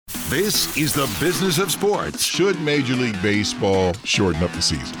This is the business of sports. Should Major League Baseball shorten up the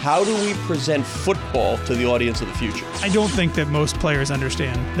season? How do we present football to the audience of the future? I don't think that most players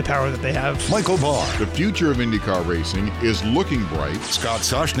understand the power that they have. Michael Barr. The future of IndyCar racing is looking bright. Scott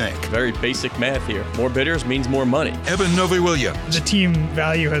Soshnick. Very basic math here. More bidders means more money. Evan Novi-Williams. The team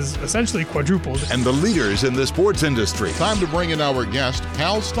value has essentially quadrupled. And the leaders in the sports industry. Time to bring in our guest,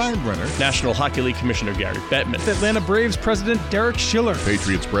 Hal Steinbrenner. National Hockey League Commissioner Gary Bettman. Atlanta Braves president Derek Schiller.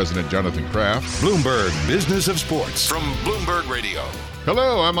 Patriots President Jonathan Kraft. Bloomberg Business of Sports from Bloomberg Radio.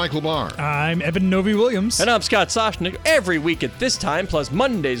 Hello, I'm Michael Barr. I'm Evan Novi-Williams. And I'm Scott Soshnick. Every week at this time, plus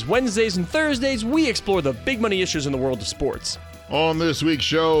Mondays, Wednesdays, and Thursdays, we explore the big money issues in the world of sports. On this week's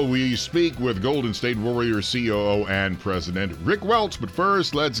show, we speak with Golden State Warriors COO and President Rick Welch. But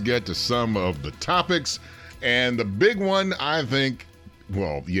first, let's get to some of the topics. And the big one, I think,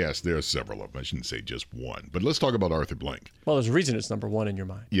 well, yes, there are several of them. I shouldn't say just one. But let's talk about Arthur Blank. Well, there's a reason it's number one in your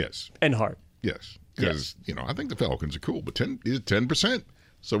mind. Yes. And heart. Yes. Because, I think the Falcons are cool, but 10%.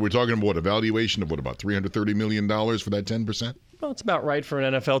 So we're talking about a valuation of, about $330 million for that 10%? Well, it's about right for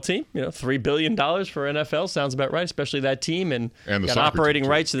an NFL team. $3 billion for NFL sounds about right, especially that team. And the got operating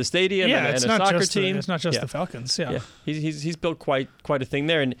rights to the stadium and a soccer team. It's not just the Falcons. Yeah. He's built quite a thing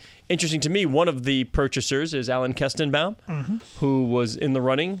there. And interesting to me, one of the purchasers is Alan Kestenbaum, who was in the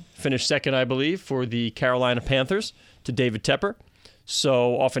running, finished second, I believe, for the Carolina Panthers to David Tepper.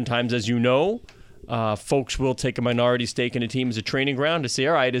 So oftentimes, as you know, folks will take a minority stake in a team as a training ground to say,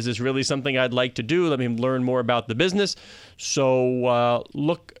 all right, is this really something I'd like to do? Let me learn more about the business. So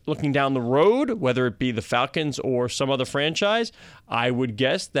looking down the road, whether it be the Falcons or some other franchise, I would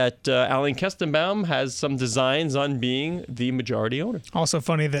guess that Alan Kestenbaum has some designs on being the majority owner. Also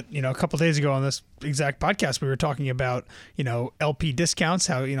funny that, a couple days ago on this exact podcast, we were talking about, LP discounts,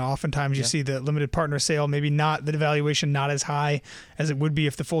 how, oftentimes you see the limited partner sale, maybe not the valuation not as high as it would be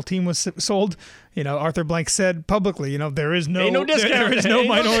if the full team was sold. Arthur Blank said publicly, there is no discount. There is no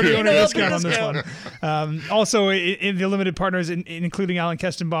minority owner discount on this one. Also, in the limited partners, including Alan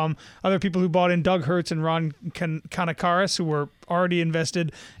Kestenbaum, other people who bought in Doug Hertz and Ron Kanakaris, who were already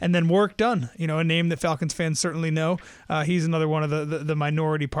invested, and then Warwick Dunn, a name that Falcons fans certainly know. He's another one of the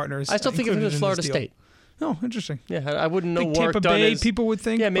minority partners. I still think of him as Florida State. Oh, interesting. Yeah, I wouldn't know Warwick Tampa Dunn Bay. People would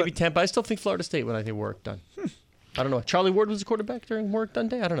think. Yeah, maybe Tampa. I still think Florida State when I think Warwick Dunn. I don't know. Charlie Ward was the quarterback during Warwick Dunn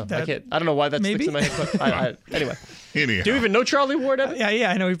Day? I don't know. I don't know why that sticks in my head. But anyway. Anyhow. Do you even know Charlie Ward, Evan? Yeah,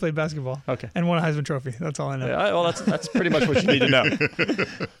 I know he played basketball. Okay. And won a Heisman Trophy. That's all I know. Yeah, well, that's pretty much what you need to know.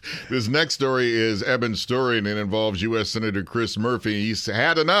 This next story is Eben's story, and it involves U.S. Senator Chris Murphy. He's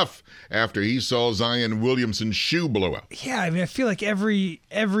had enough after he saw Zion Williamson's shoe blow out. Yeah, I feel like every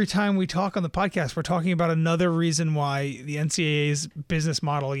time we talk on the podcast, we're talking about another reason why the NCAA's business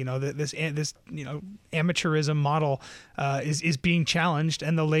model, this amateurism model is being challenged.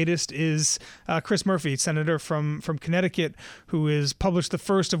 And the latest is Chris Murphy, senator from Connecticut, who has published the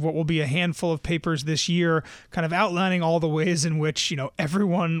first of what will be a handful of papers this year, kind of outlining all the ways in which,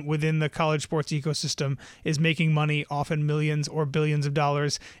 everyone within the college sports ecosystem is making money, often millions or billions of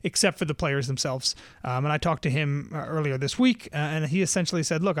dollars, except for the players themselves. And I talked to him earlier this week, and he essentially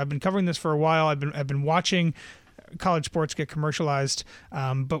said, look, I've been covering this for a while. I've been watching college sports get commercialized.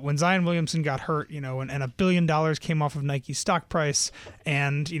 But when Zion Williamson got hurt, and $1 billion came off of Nike's stock price,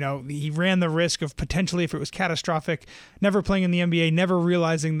 and, he ran the risk of potentially, if it was catastrophic, never playing in the NBA, never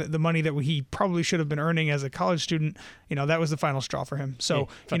realizing that the money that he probably should have been earning as a college student, that was the final straw for him. So,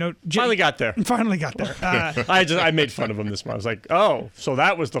 finally got there. Finally got there. I made fun of him this month. I was like, oh, so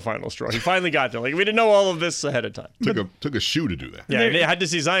that was the final straw. He finally got there. Like, we didn't know all of this ahead of time. Took a shoe to do that. Yeah, and they had to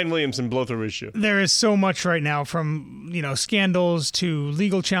see Zion Williamson blow through his shoe. There is so much right now, from scandals to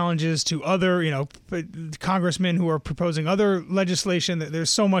legal challenges to other congressmen who are proposing other legislation.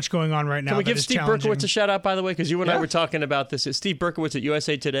 There's so much going on right now. Can we give Steve Berkowitz a shout out, by the way, because you and I were talking about this. Steve Berkowitz at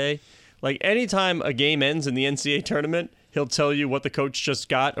USA Today. Like, anytime a game ends in the NCAA tournament, he'll tell you what the coach just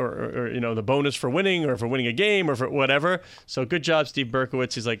got, or the bonus for winning, or for winning a game, or for whatever. So good job, Steve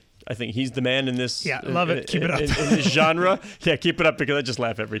Berkowitz. He's like, I think he's the man in this. Yeah, love it. Keep it up. In this genre. Yeah, keep it up, because I just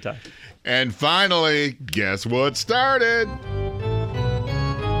laugh every time. And finally, guess what started?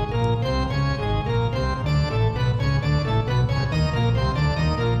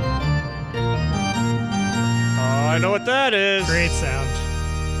 Oh, I know what that is. Great sound.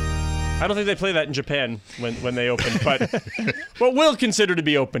 I don't think they play that in Japan when they open, but what we'll consider to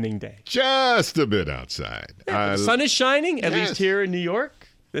be opening day. Just a bit outside. Yeah, the sun is shining, at least here in New York.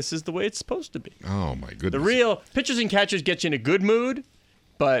 This is the way it's supposed to be. Oh, my goodness. The real pitchers and catchers get you in a good mood,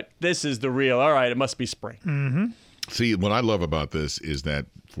 but this is the real, all right, it must be spring. Mm-hmm. See, what I love about this is that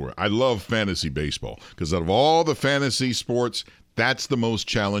I love fantasy baseball, because out of all the fantasy sports, That's the most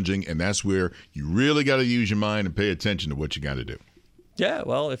challenging, and that's where you really got to use your mind and pay attention to what you got to do. Yeah,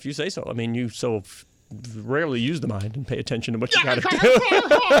 well, if you say so. I mean, you rarely use the mind and pay attention to what you got to do.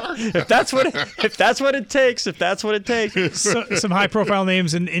 if that's what it takes. Some high-profile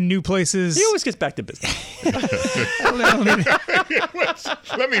names in new places. He always gets back to business.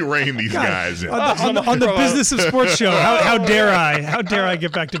 Let me rein these guys in. On the Business of Sports show. How dare I? How dare I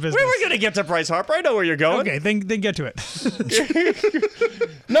get back to business? We were going to get to Bryce Harper. I know where you're going. Okay, then get to it.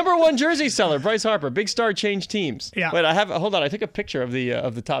 Number one jersey seller, Bryce Harper. Big star changed teams. Yeah. Wait, hold on. I took a picture of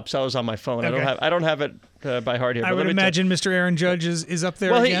the top sellers on my phone. Okay. I don't have it by heart here. I would imagine Mr. Aaron Judge is up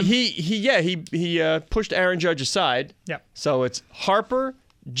there again. He pushed Aaron Judge aside. Yeah. So it's Harper,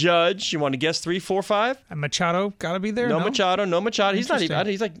 Judge. You want to guess 3, 4, 5? And Machado got to be there. No Machado. He's not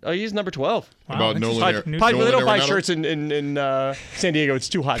even. He's number 12. Wow, About Nolan Probably they don't buy Arenado? shirts in San Diego. It's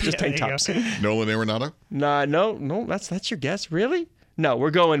too hot. Just tank tops. Nolan Arenado? No. That's your guess. Really? No,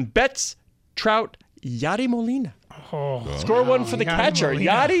 we're going Betts, Trout, Yadi Molina. Score one for the catcher,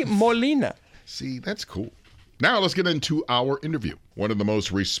 Yadi Molina. See, that's cool. Now let's get into our interview. One of the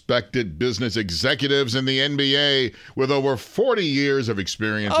most respected business executives in the NBA with over 40 years of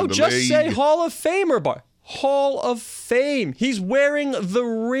experience in the just league. say Hall of Famer, Bar. Hall of Fame. He's wearing the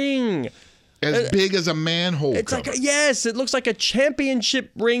ring. As big as a manhole It's cover. yes, it looks like a championship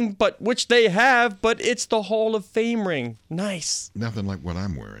ring, but which they have, but it's the Hall of Fame ring. Nice. Nothing like what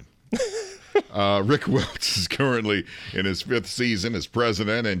I'm wearing. Rick Welts is currently in his 5th season as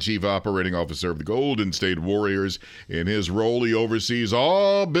president and chief operating officer of the Golden State Warriors. In his role, he oversees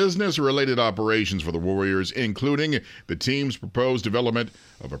all business-related operations for the Warriors, including the team's proposed development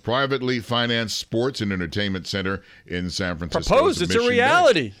of a privately financed sports and entertainment center in San Francisco. Proposed? It's a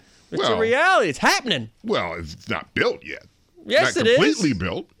reality. It's a reality. It's happening. Well, it's not built yet. Yes, not it is. completely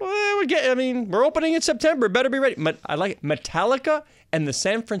built. Well, we're opening in September. Better be ready. I like it. Metallica and the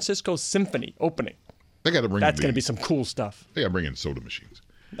San Francisco Symphony opening. They got to bring. That's going to be some cool stuff. They got to bring in soda machines.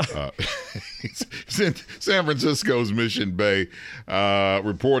 San Francisco's Mission Bay,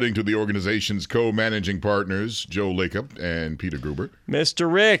 reporting to the organization's co-managing partners, Joe Lacob and Peter Gruber.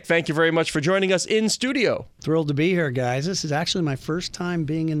 Mr. Rick, thank you very much for joining us in studio. Thrilled to be here, guys. This is actually my first time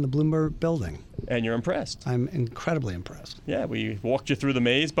being in the Bloomberg building. And you're impressed. I'm incredibly impressed. Yeah, we walked you through the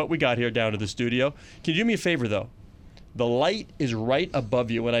maze, but we got here down to the studio. Can you do me a favor, though? The light is right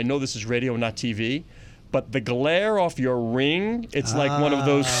above you, and I know this is radio, not TV, but the glare off your ring, it's like one of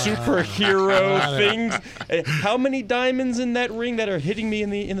those superhero things. How many diamonds in that ring that are hitting me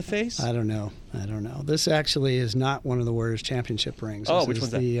in the face? I don't know. This actually is not one of the Warriors championship rings. Oh, this which is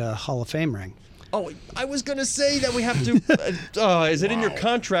one's that? the Hall of Fame ring. Oh, I was going to say that we have to. Is it in your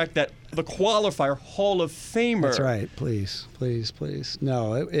contract that the qualifier Hall of Famer? That's right. Please.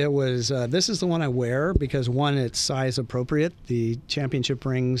 No, it was. This is the one I wear because, one, it's size appropriate. The championship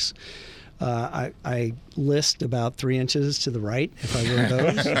rings, I list about 3 inches to the right if I wear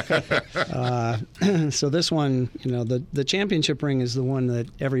those. So this one, the championship ring is the one that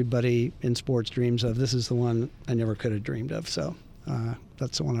everybody in sports dreams of. This is the one I never could have dreamed of. So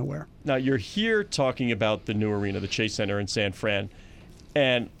that's the one I wear. Now, you're here talking about the new arena, the Chase Center in San Fran.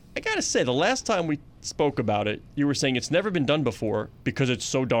 And I got to say, the last time we spoke about it, you were saying it's never been done before because it's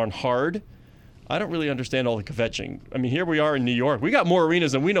so darn hard. I don't really understand all the kvetching. I mean, here we are in New York. We got more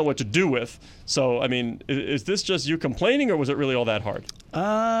arenas than we know what to do with. So, I mean, is this just you complaining or was it really all that hard?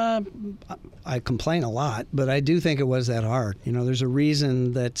 I complain a lot, but I do think it was that hard. There's a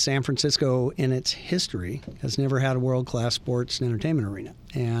reason that San Francisco, in its history, has never had a world-class sports and entertainment arena.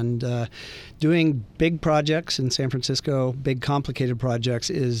 And doing big projects in San Francisco, big complicated projects,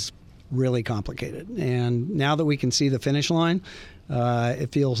 is really complicated. And now that we can see the finish line,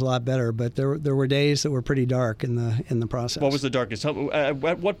 it feels a lot better. But there were days that were pretty dark in the process. What was the darkest? At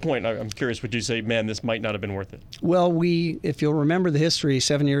what point, I'm curious, would you say, man, this might not have been worth it? Well, if you'll remember the history,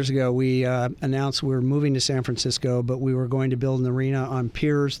 7 years ago, we announced we were moving to San Francisco, but we were going to build an arena on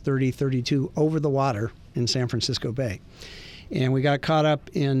Piers 3032 over the water in San Francisco Bay. And we got caught up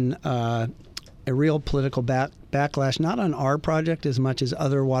in a real political backlash, not on our project as much as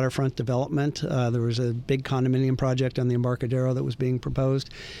other waterfront development. There was a big condominium project on the Embarcadero that was being proposed.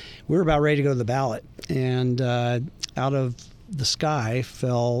 We were about ready to go to the ballot, and out of the sky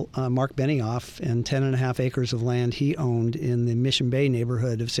fell Mark Benioff and 10.5 acres of land he owned in the Mission Bay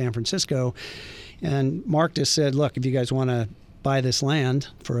neighborhood of San Francisco. And Mark just said, look, if you guys want to buy this land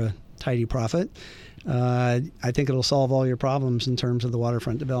for a tidy profit, I think it'll solve all your problems in terms of the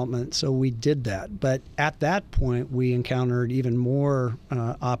waterfront development. So we did that. But at that point, we encountered even more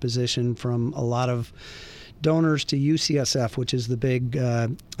opposition from a lot of donors to UCSF, which is the big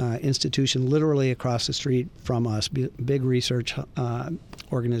institution literally across the street from us, big research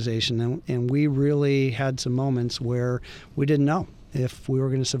organization. And we really had some moments where we didn't know if we were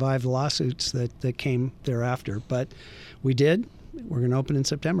going to survive the lawsuits that came thereafter. But we did. We're going to open in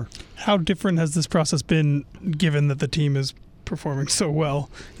September. How different has this process been, given that the team is performing so well?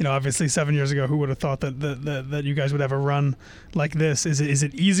 Obviously 7 years ago, who would have thought that you guys would have a run like this? Is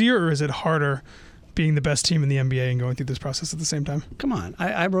it easier or is it harder being the best team in the NBA and going through this process at the same time? Come on.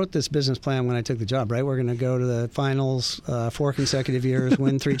 I wrote this business plan when I took the job, right? We're going to go to the finals 4 consecutive years,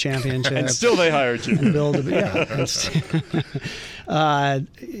 win 3 championships. And still they hired you. And build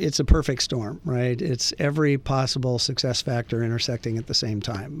it's a perfect storm, right? It's every possible success factor intersecting at the same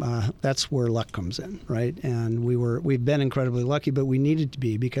time. That's where luck comes in, right? And we've been incredibly lucky, but we needed to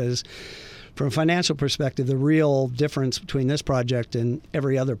be, because from a financial perspective, the real difference between this project and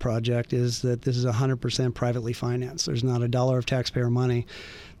every other project is that this is 100% privately financed. There's not a dollar of taxpayer money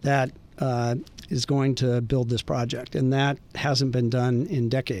that is going to build this project, and that hasn't been done in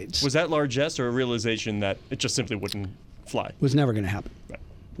decades. Was that largesse or a realization that it just simply wouldn't fly? It was never going to happen. Right.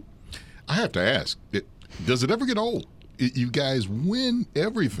 I have to ask, does it ever get old? You guys win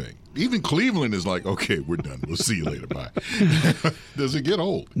everything. Even Cleveland is like, okay, we're done. We'll see you later. Bye. Does it get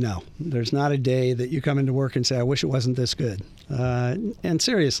old? No. There's not a day that you come into work and say, I wish it wasn't this good. And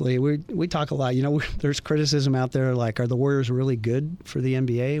seriously, we talk a lot. There's criticism out there like, are the Warriors really good for the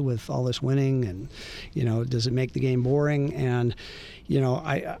NBA with all this winning? And, does it make the game boring? And,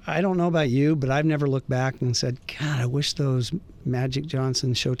 I don't know about you, but I've never looked back and said, God, I wish those Magic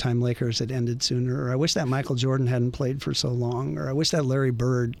Johnson Showtime Lakers had ended sooner, or I wish that Michael Jordan hadn't played for so long, or I wish that Larry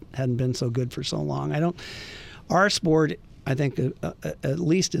Bird hadn't been so good for so long. Our sport, I think, at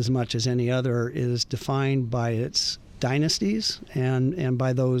least as much as any other, is defined by its dynasties and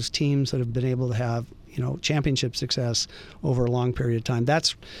by those teams that have been able to have championship success over a long period of time.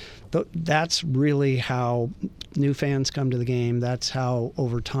 That's really how new fans come to the game. That's how,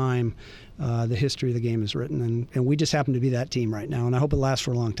 over time, the history of the game is written. And we just happen to be that team right now, and I hope it lasts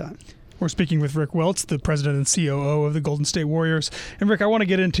for a long time. We're speaking with Rick Welts, the president and COO of the Golden State Warriors. And Rick, I want to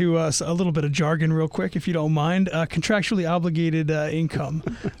get into a little bit of jargon real quick, if you don't mind. Contractually obligated income.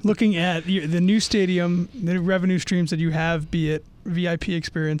 Looking at the new stadium, the revenue streams that you have, be it VIP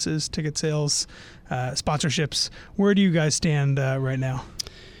experiences, ticket sales, sponsorships, where do you guys stand right now?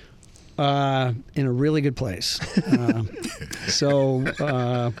 In a really good place. So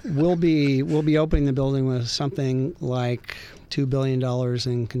we'll be opening the building with something like $2 billion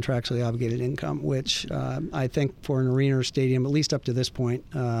in contractually obligated income, which I think for an arena or stadium, at least up to this point,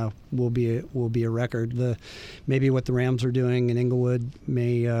 will be a record. Maybe what the Rams are doing in Inglewood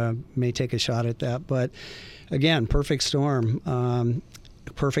may take a shot at that. But again, perfect storm.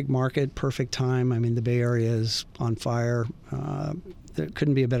 Perfect market, perfect time. I mean, the Bay Area is on fire. There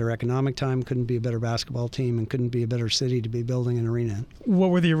couldn't be a better economic time, couldn't be a better basketball team, and couldn't be a better city to be building an arena in.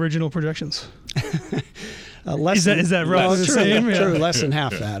 What were the original projections? Is that roughly the same? True, less than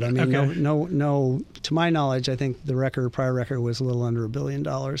half that. I mean, okay. No. To my knowledge, I think the prior record was a little under $1 billion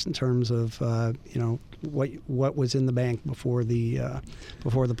in terms of what was in the bank before the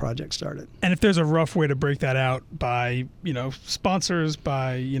project started. And if there's a rough way to break that out by sponsors,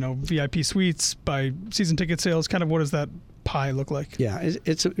 by VIP suites, by season ticket sales, kind of what does that pie look like? Yeah,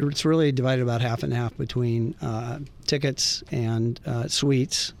 it's really divided about half and half between tickets and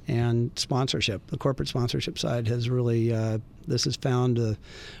suites and sponsorship. The corporate sponsorship side has really this has found a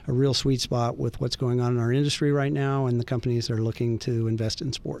real sweet spot with what's going on in our industry right now and the companies that are looking to invest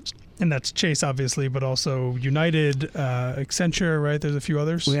in sports. And that's Chase, obviously, but also United, Accenture, right? There's a few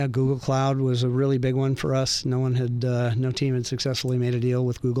others. Yeah, Google Cloud was a really big one for us. No team had successfully made a deal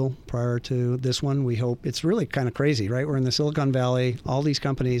with Google prior to this one. We hope it's really kind of crazy, right? We're in the Silicon Valley. All these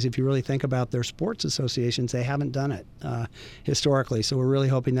companies, if you really think about their sports associations, they haven't done it historically. So we're really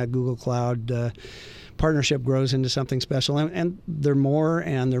hoping that Google Cloud partnership grows into something special, and they're more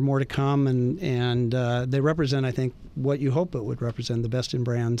to come, and they represent, I think, what you hope it would represent, the best in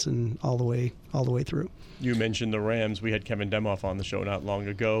brands and all the way through. You mentioned the Rams. We had Kevin Demoff on the show not long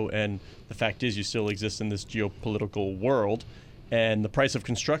ago, and the fact is you still exist in this geopolitical world, and the price of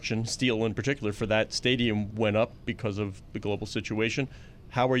construction, steel in particular, for that stadium went up because of the global situation.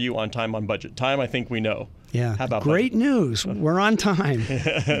 How are you on time, on budget? Time, I think we know. Yeah. How about great budget? News. We're on time.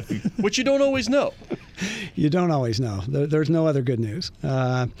 Which you don't always know. You don't always know. There's no other good news. We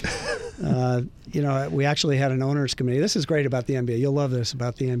actually had an owners committee. This is great about the NBA. You'll love this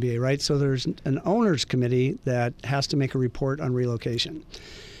about the NBA, right? So there's an owners committee that has to make a report on relocation.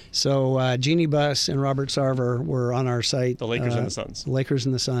 So Jeannie Buss and Robert Sarver were on our site. The Lakers and the Suns. Lakers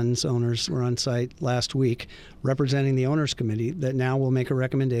and the Suns owners were on site last week representing the owners committee that now will make a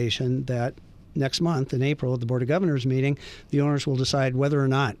recommendation that next month in April at the Board of Governors meeting, the owners will decide whether or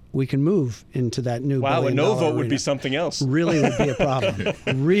not we can move into that new Wow, a no billion-dollar vote would arena. be something else. Really would be a problem.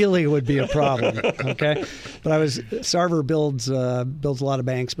 Really would be a problem. Okay, but Sarver builds a lot of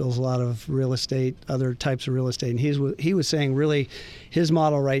banks, builds a lot of real estate, other types of real estate, and he was saying really, his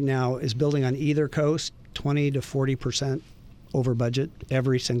model right now is building on either coast 20 to 40% over budget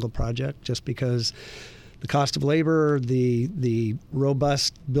every single project, just because the cost of labor, the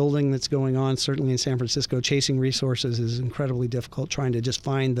robust building that's going on, certainly in San Francisco, chasing resources is incredibly difficult, trying to just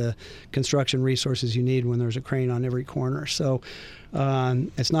find the construction resources you need when there's a crane on every corner. So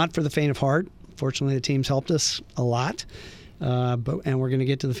it's not for the faint of heart. Fortunately, the team's helped us a lot. And we're going to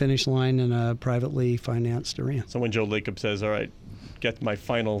get to the finish line in a privately financed arena. So when Joe Lacob says, all right, get my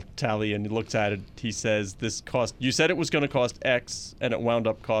final tally, and he looks at it, he says, this cost, you said it was going to cost X, and it wound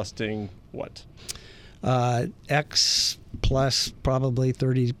up costing what? X plus probably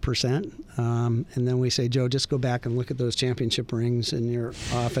 30%. And then we say, Joe, just go back and look at those championship rings in your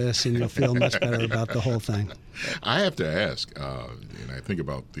office and you'll feel much better about the whole thing. I have to ask, and I think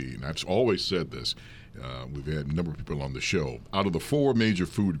about and I've always said this, we've had a number of people on the show. Out of the four major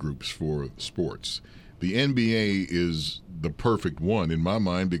food groups for sports, the NBA is the perfect one in my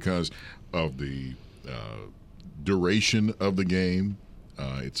mind because of the duration of the game.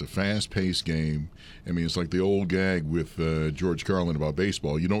 It's a fast-paced game. I mean, it's like the old gag with George Carlin about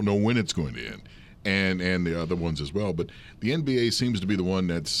baseball. You don't know when it's going to end, and the other ones as well. But the NBA seems to be the one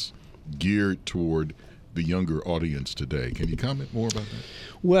that's geared toward the younger audience today. Can you comment more about that?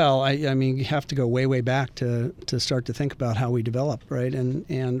 Well, I mean, you have to go way, way back to start to think about how we developed, right?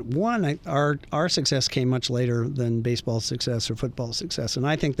 And one, our success came much later than baseball's success or football's success. And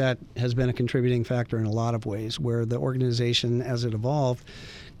I think that has been a contributing factor in a lot of ways, where the organization, as it evolved,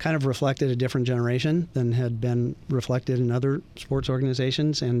 kind of reflected a different generation than had been reflected in other sports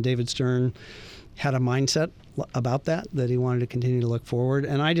organizations. And David Stern had a mindset about that he wanted to continue to look forward.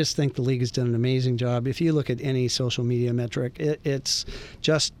 And I just think the league has done an amazing job. If you look at any social media metric, it's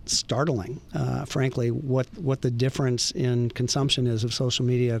just startling, frankly, what the difference in consumption is of social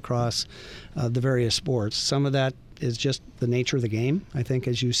media across the various sports. Some of that is just the nature of the game. I think,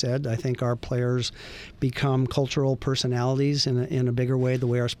 as you said, I think our players become cultural personalities in a bigger way, the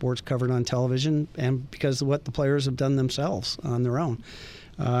way our sport's covered on television, and because of what the players have done themselves on their own.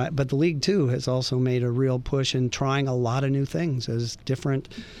 But the league, too, has also made a real push in trying a lot of new things as different,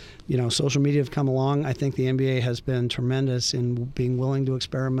 social media have come along. I think the NBA has been tremendous in being willing to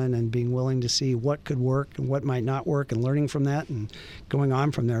experiment and being willing to see what could work and what might not work and learning from that and going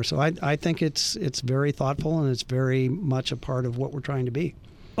on from there. So I think it's very thoughtful and it's very much a part of what we're trying to be.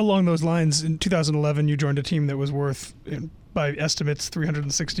 Along those lines, in 2011, you joined a team that was worth, by estimates,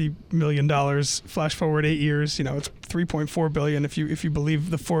 $360 million. Flash forward 8 years, it's $3.4 billion if you believe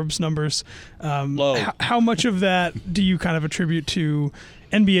the Forbes numbers. Low. How much of that do you kind of attribute to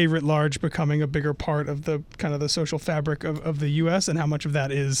NBA writ large becoming a bigger part of the kind of the social fabric of the U.S., and how much of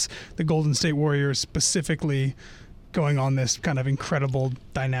that is the Golden State Warriors specifically going on this kind of incredible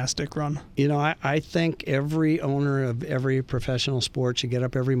dynastic run? I think every owner of every professional sport should get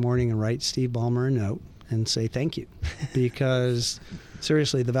up every morning and write Steve Ballmer a note and say thank you, because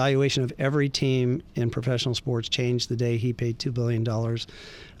seriously, the valuation of every team in professional sports changed the day he paid $2 billion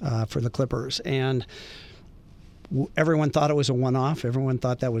for the Clippers. And everyone thought it was a one-off. Everyone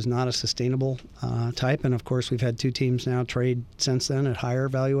thought that was not a sustainable type. And, of course, we've had two teams now trade since then at higher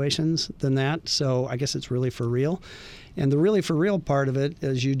valuations than that. So I guess it's really for real. And the really for real part of it,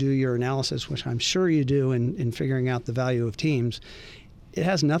 as you do your analysis, which I'm sure you do in figuring out the value of teams, it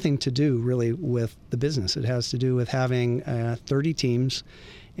has nothing to do really with the business. It has to do with having 30 teams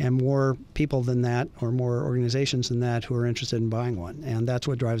and more people than that, or more organizations than that, who are interested in buying one. And that's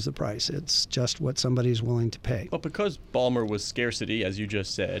what drives the price. It's just what somebody's willing to pay. But because Ballmer was scarcity, as you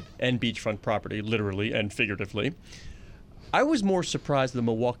just said, and beachfront property, literally and figuratively, I was more surprised the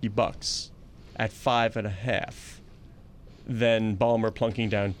Milwaukee Bucks at 5.5 than Ballmer plunking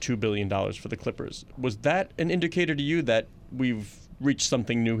down $2 billion for the Clippers. Was that an indicator to you that we've reach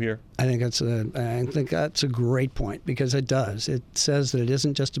something new here? I think that's a great point, because it does. It says that it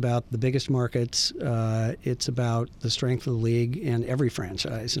isn't just about the biggest markets. It's about the strength of the league and every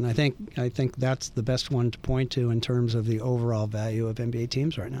franchise. And I think that's the best one to point to in terms of the overall value of NBA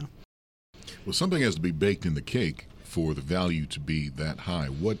teams right now. Well, something has to be baked in the cake for the value to be that high.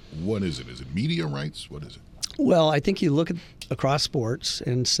 What is it? Is it media rights? What is it? Well, I think you look at across sports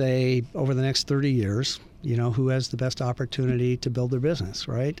and say over the next 30 years, who has the best opportunity to build their business,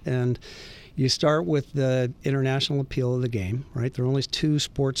 right? And you start with the international appeal of the game, right? There are only 2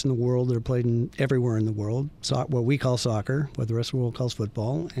 sports in the world that are played everywhere in the world, what we call soccer, what the rest of the world calls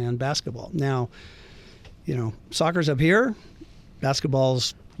football, and basketball. Now, soccer's up here,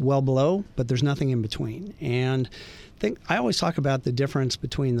 basketball's well below, but there's nothing in between. And I always talk about the difference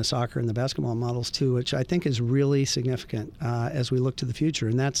between the soccer and the basketball models too, which I think is really significant as we look to the future.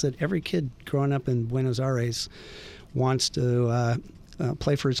 And that's that every kid growing up in Buenos Aires wants to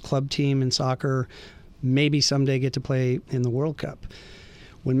play for his club team in soccer, maybe someday get to play in the World Cup.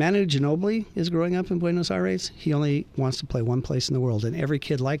 When Manu Ginobili is growing up in Buenos Aires, he only wants to play one place in the world. And every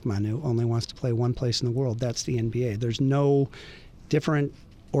kid like Manu only wants to play one place in the world. That's the NBA. There's no different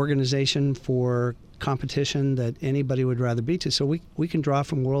organization for competition that anybody would rather be to. So we can draw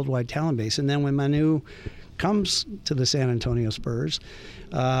from worldwide talent base. And then when Manu comes to the San Antonio Spurs,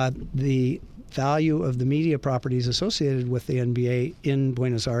 the value of the media properties associated with the NBA in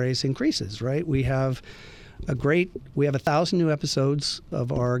Buenos Aires increases, right? We have 1,000 new episodes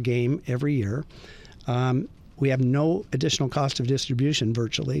of our game every year. We have no additional cost of distribution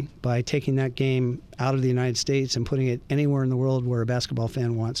virtually by taking that game out of the United States and putting it anywhere in the world where a basketball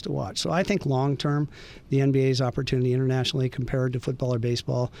fan wants to watch. So I think long term, the NBA's opportunity internationally compared to football or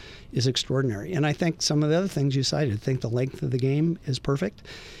baseball is extraordinary. And I think some of the other things you cited, I think the length of the game is perfect.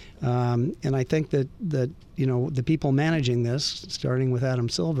 And I think that the people managing this, starting with Adam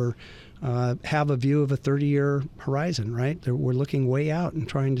Silver, have a view of a 30-year horizon, right? We're looking way out and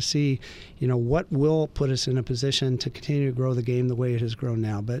trying to see, what will put us in a position to continue to grow the game the way it has grown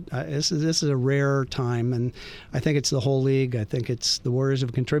now. But this is a rare time, and I think it's the whole league. I think it's the Warriors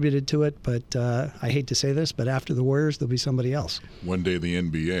have contributed to it, but I hate to say this, but after the Warriors, there'll be somebody else. One day the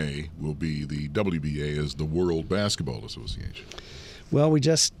NBA will be the WBA as the World Basketball Association. Well, we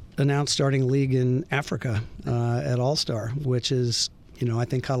just announced starting a league in Africa at All-Star, which is I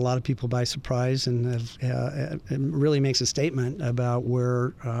think caught a lot of people by surprise, and it really makes a statement about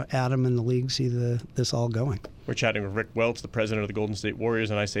where Adam and the league see this all going. We're chatting with Rick Welts, the president of the Golden State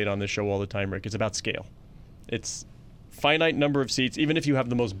Warriors, and I say it on this show all the time, Rick. It's about scale. It's finite number of seats. Even if you have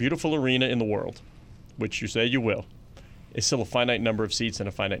the most beautiful arena in the world, which you say you will, it's still a finite number of seats and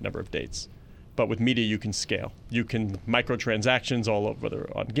a finite number of dates. But with media, you can scale. You can microtransactions all over, whether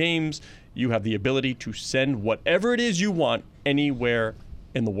on games. You have the ability to send whatever it is you want anywhere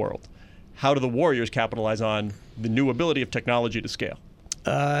in the world. How do the Warriors capitalize on the new ability of technology to scale?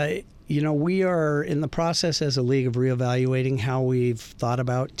 We are in the process as a league of reevaluating how we've thought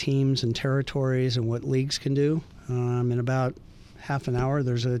about teams and territories and what leagues can do. In about half an hour,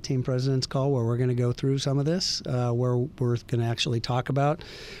 there's a team president's call where we're going to go through some of this, where we're going to actually talk about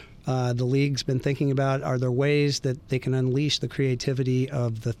the league's been thinking about, are there ways that they can unleash the creativity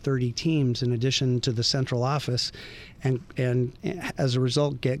of the 30 teams in addition to the central office and as a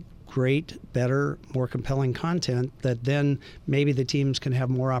result get great, better, more compelling content that then maybe the teams can have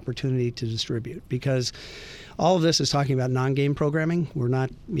more opportunity to distribute. Because all of this is talking about non-game programming. We're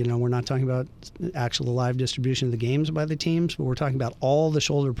not talking about actual live distribution of the games by the teams, but we're talking about all the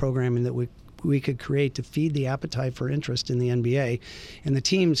shoulder programming that we could create to feed the appetite for interest in the NBA, and the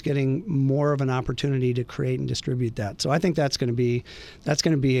team's getting more of an opportunity to create and distribute that. So I think that's going to be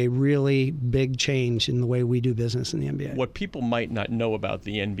a really big change in the way we do business in the NBA. What people might not know about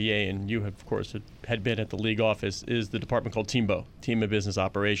the NBA, and you have, of course, had been at the league office, is the department called TEAMBO, Team of Business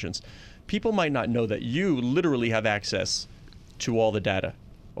Operations. People might not know that you literally have access to all the data,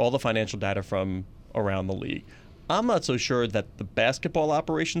 all the financial data from around the league. I'm not so sure that the basketball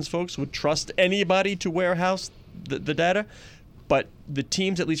operations folks would trust anybody to warehouse the data, but the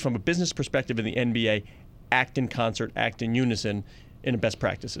teams, at least from a business perspective in the NBA, act in concert, act in unison in a best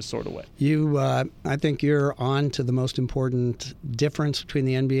practices sort of way. I think you're on to the most important difference between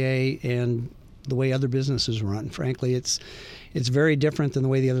the NBA and the way other businesses run. Frankly, it's very different than the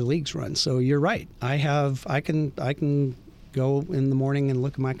way the other leagues run. So you're right. I can go in the morning and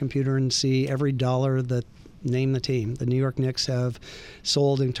look at my computer and see every dollar that name the team. The New York Knicks have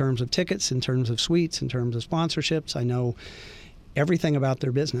sold in terms of tickets, in terms of suites, in terms of sponsorships. I know everything about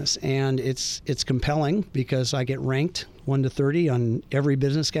their business, and it's compelling because I get ranked 1 to 30 on every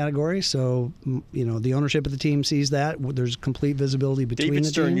business category. So the ownership of the team sees that. There's complete visibility between David the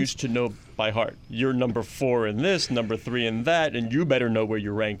Stern teams. used to know by heart. You're number 4 in this, number 3 in that, and you better know where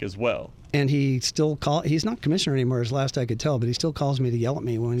you rank as well. And he still he's not commissioner anymore, as last I could tell, but he still calls me to yell at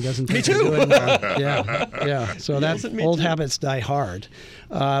me when he doesn't think I'm doing well. Yeah. So that old habits die hard.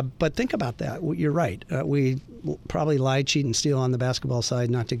 But think about that. You're right. We probably lie, cheat, and steal on the basketball side,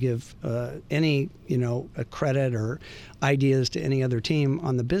 not to give any, a credit or ideas to any other team.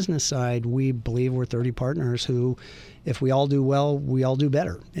 On the business side, we believe we're 30 partners who, if we all do well, we all do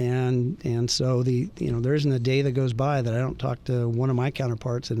better. And so there isn't a day that goes by that I don't talk to one of my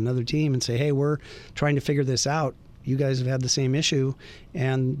counterparts at another team and say, hey, we're trying to figure this out. You guys have had the same issue,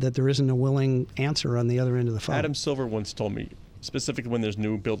 and that there isn't a willing answer on the other end of the phone. Adam Silver once told me, specifically when there's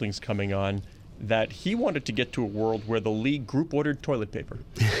new buildings coming on, that he wanted to get to a world where the league group ordered toilet paper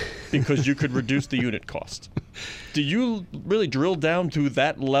because you could reduce the unit cost. Do you really drill down to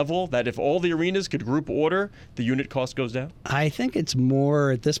that level, that if all the arenas could group order, the unit cost goes down? I think it's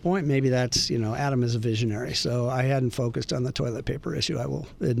more at this point, maybe that's, Adam is a visionary, so I hadn't focused on the toilet paper issue, I will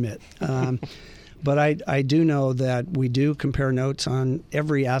admit. But I do know that we do compare notes on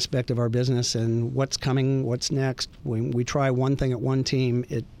every aspect of our business and what's coming, what's next. When we try one thing at one team,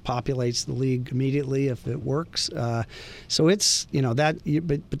 it populates the league immediately if it works. So it's,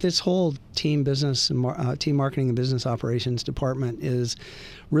 but this whole team business and team marketing and business operations department is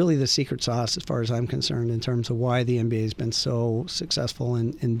really the secret sauce as far as I'm concerned in terms of why the NBA has been so successful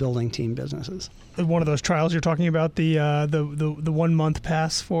in building team businesses. One of those trials you're talking about, the 1 month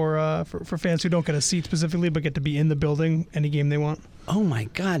pass for fans who don't get a seat specifically but get to be in the building any game they want. Oh my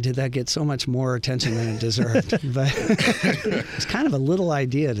God, did that get so much more attention than it deserved? But it's kind of a little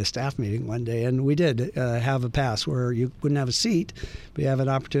idea at a staff meeting one day, and we did have a pass where you wouldn't have a seat, but you have an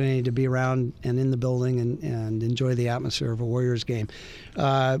opportunity to be around and in the building and enjoy the atmosphere of a Warriors game.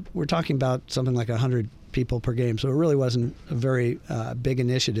 We're talking about something like 100 people per game, so it really wasn't a very big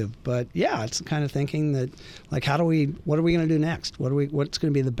initiative. But yeah, it's the kind of thinking that, like, what are we going to do next? What's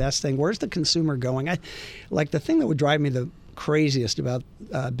going to be the best thing? Where's the consumer going? The thing that would drive me the craziest about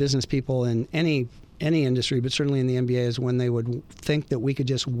business people in any industry, but certainly in the NBA, is when they would think that we could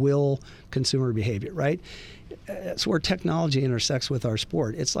just will consumer behavior, right? It's where technology intersects with our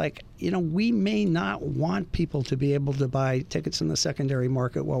sport. It's like, we may not want people to be able to buy tickets in the secondary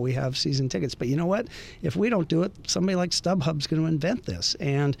market while we have season tickets, but you know what? If we don't do it, somebody like StubHub's going to invent this.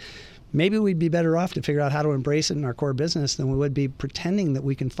 And maybe we'd be better off to figure out how to embrace it in our core business than we would be pretending that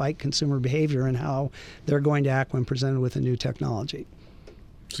we can fight consumer behavior and how they're going to act when presented with a new technology.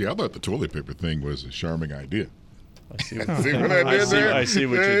 See, I thought the toilet paper thing was a charming idea. I see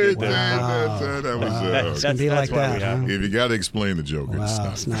what you did there. Wow. That was, it's going to be like that. Huh? If you got to explain the joke, wow,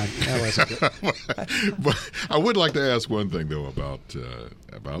 it's not. That wasn't good. But I would like to ask one thing, though, about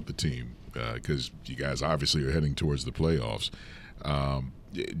the team, because you guys obviously are heading towards the playoffs.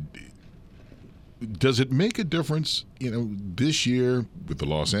 Does it make a difference, this year with the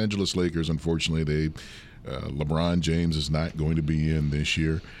Los Angeles Lakers? Unfortunately, LeBron James is not going to be in this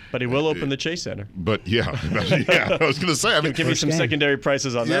year. But he will open the Chase Center. But yeah, I was going to say. Give me some secondary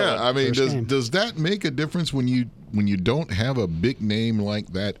prices on that one. I mean, does that make a difference when you don't have a big name like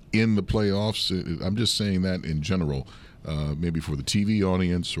that in the playoffs? I'm just saying that in general, maybe for the TV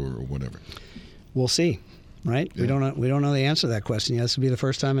audience or whatever. We'll see. Right? Yeah. We don't know the answer to that question yet. This will be the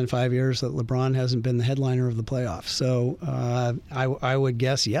first time in 5 years that LeBron hasn't been the headliner of the playoffs. So I would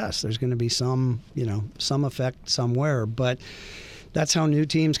guess yes, there's going to be some effect somewhere, but that's how new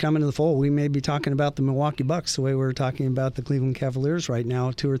teams come into the fold. We may be talking about the Milwaukee Bucks the way we're talking about the Cleveland Cavaliers right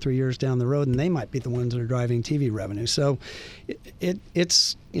now, 2 or 3 years down the road, and they might be the ones that are driving TV revenue. So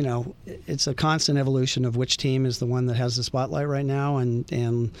it's a constant evolution of which team is the one that has the spotlight right now. And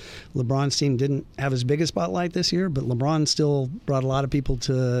LeBron's team didn't have as big a spotlight this year, but LeBron still brought a lot of people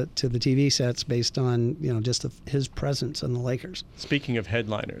to the TV sets based on just his presence on the Lakers. Speaking of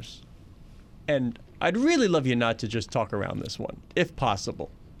headliners, and I'd really love you not to just talk around this one, if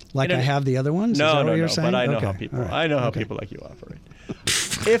possible. Like I have the other ones? No, saying? But I know okay. how people. Right. I know how people like you operate.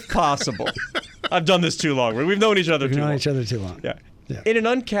 If possible, I've done this too long. We've known each other too long. We've known each other too long. Yeah. In an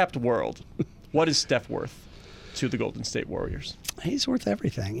uncapped world, what is Steph worth to the Golden State Warriors? He's worth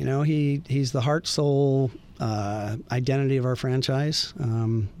everything. He's the heart, soul, identity of our franchise.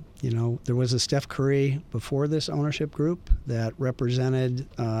 There was a Steph Curry before this ownership group that represented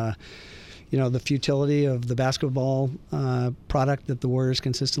the futility of the basketball product that the Warriors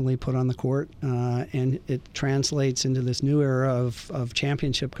consistently put on the court. And it translates into this new era of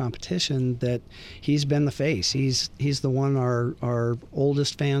championship competition that he's been the face. He's the one our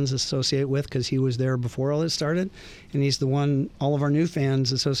oldest fans associate with because he was there before all this started. And he's the one all of our new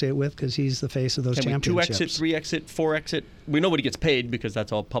fans associate with because he's the face of those championships. 2 exit, 3 exit, 4 exit. We know what he gets paid because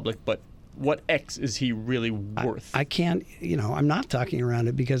that's all public, but what X is he really worth? I can't, I'm not talking around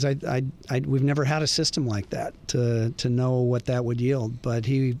it because we've never had a system like that to know what that would yield. But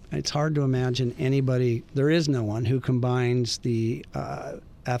it's hard to imagine anybody. There is no one who combines the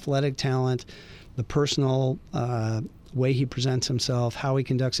athletic talent, the personal way he presents himself, how he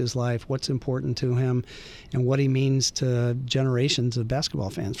conducts his life, what's important to him, and what he means to generations of basketball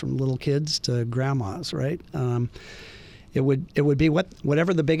fans, from little kids to grandmas, right? It would be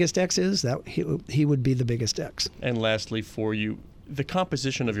whatever the biggest X is, that he would be the biggest X. And lastly, for you, the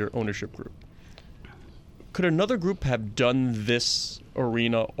composition of your ownership group. Could another group have done this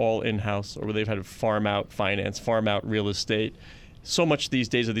arena all in-house, or would they've had to farm out finance, farm out real estate? So much these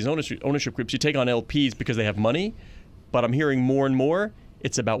days of these ownership groups, you take on LPs because they have money, but I'm hearing more and more,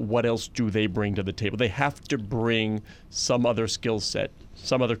 it's about what else do they bring to the table. They have to bring some other skill set,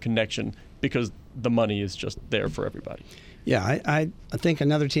 some other connection, because the money is just there for everybody. Yeah, I think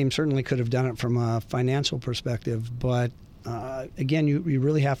another team certainly could have done it from a financial perspective, but again, you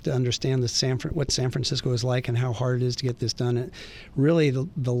really have to understand what San Francisco is like and how hard it is to get this done. Really,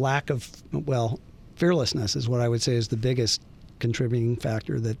 the lack of, fearlessness is what I would say is the biggest contributing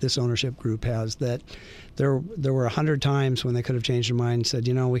factor that this ownership group has. That there were 100 times when they could have changed their mind and said,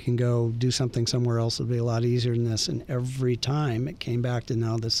 we can go do something somewhere else. It'll be a lot easier than this. And every time it came back to,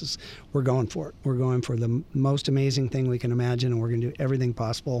 no, we're going for it. We're going for the most amazing thing we can imagine, and we're going to do everything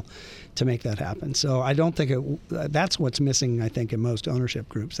possible to make that happen. So I don't think that's what's missing, I think, in most ownership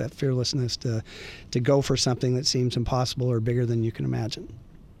groups, that fearlessness to go for something that seems impossible or bigger than you can imagine.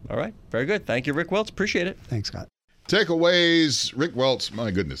 All right. Very good. Thank you, Rick Welts. Appreciate it. Thanks, Scott. Takeaways, Rick Welts.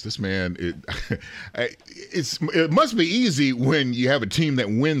 My goodness, this man, it must be easy when you have a team that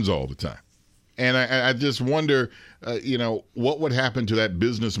wins all the time. And I just wonder, what would happen to that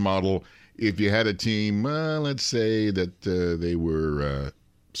business model if you had a team, let's say that they were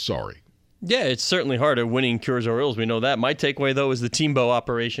sorry. Yeah, it's certainly harder. Winning cures our ills. We know that. My takeaway, though, is the Teambo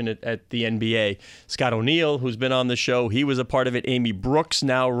operation at the NBA. Scott O'Neil, who's been on the show, he was a part of it. Amy Brooks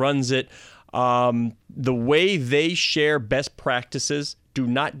now runs it. The way they share best practices, do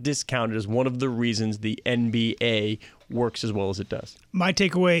not discount it as one of the reasons the NBA works as well as it does. My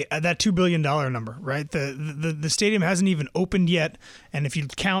takeaway, that $2 billion number, right? The stadium hasn't even opened yet. And if you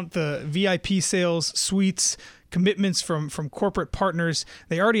count the VIP sales, suites, commitments from corporate partners,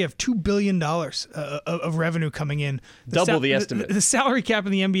 they already have $2 billion of revenue coming in. Double the estimate. The salary cap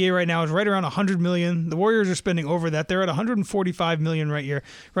in the NBA right now is right around $100 million. The Warriors are spending over that. They're at $145 million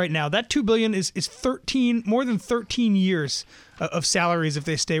right now. That $2 billion is more than 13 years of salaries if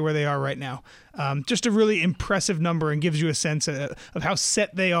they stay where they are right now. Just a really impressive number, and gives you a sense of how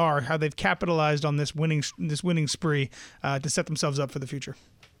set they are, how they've capitalized on this winning spree to set themselves up for the future.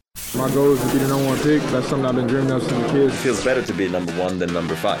 My goal is to be the number one pick. That's something I've been dreaming of since a kid. It feels better to be number one than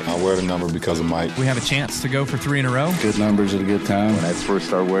number 5. I wear the number because of Mike. We have a chance to go for 3 in a row. Good numbers at a good time. When I first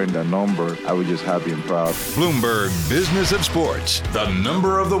started wearing that number, I was just happy and proud. Bloomberg Business of Sports, the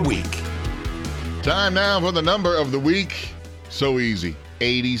number of the week. Time now for the number of the week. So easy,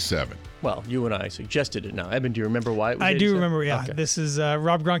 87. Well, you and I suggested it now. Evan, do you remember why it was 87? I do remember, yeah. Okay. This is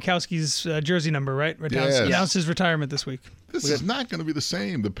Rob Gronkowski's jersey number, right? Yes. Announced his retirement this week. This is not going to be the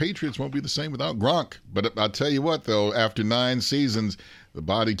same. The Patriots won't be the same without Gronk. But I'll tell you what, though, after 9 seasons, the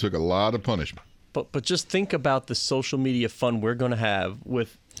body took a lot of punishment. But just think about the social media fun we're going to have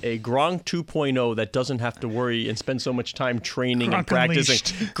with a Gronk 2.0 that doesn't have to worry and spend so much time training and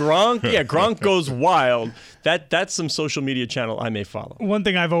practicing. Gronk goes wild. That's some social media channel I may follow. One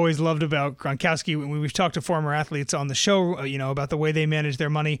thing I've always loved about Gronkowski, when we've talked to former athletes on the show, about the way they manage their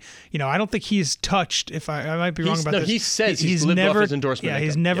money, I don't think he's touched, if I might be wrong about this. He says he's lived off his endorsement. Yeah,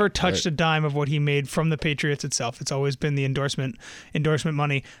 he's never touched a dime of what he made from the Patriots itself. It's always been the endorsement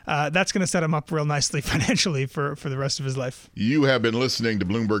money. That's going to set him up real nicely financially for the rest of his life. You have been listening to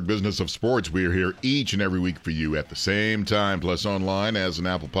Bloomberg Business of Sports. We are here each and every week for you at the same time, plus online as an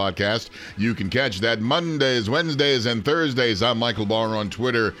Apple podcast. You can catch that Mondays, Wednesdays, and Thursdays. I'm Michael Barr on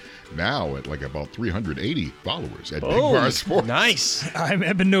Twitter, now at like about 380 followers at Big Bar Sports. Nice. I'm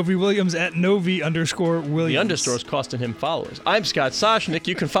Eben Novi-Williams at Novi_Williams. The underscore's costing him followers. I'm Scott Soshnick.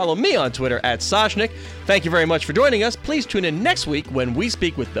 You can follow me on Twitter at Soshnick. Thank you very much for joining us. Please tune in next week when we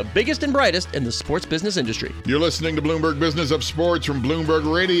speak with the biggest and brightest in the sports business industry. You're listening to Bloomberg Business of Sports from Bloomberg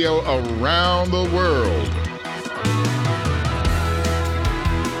Radio around the world.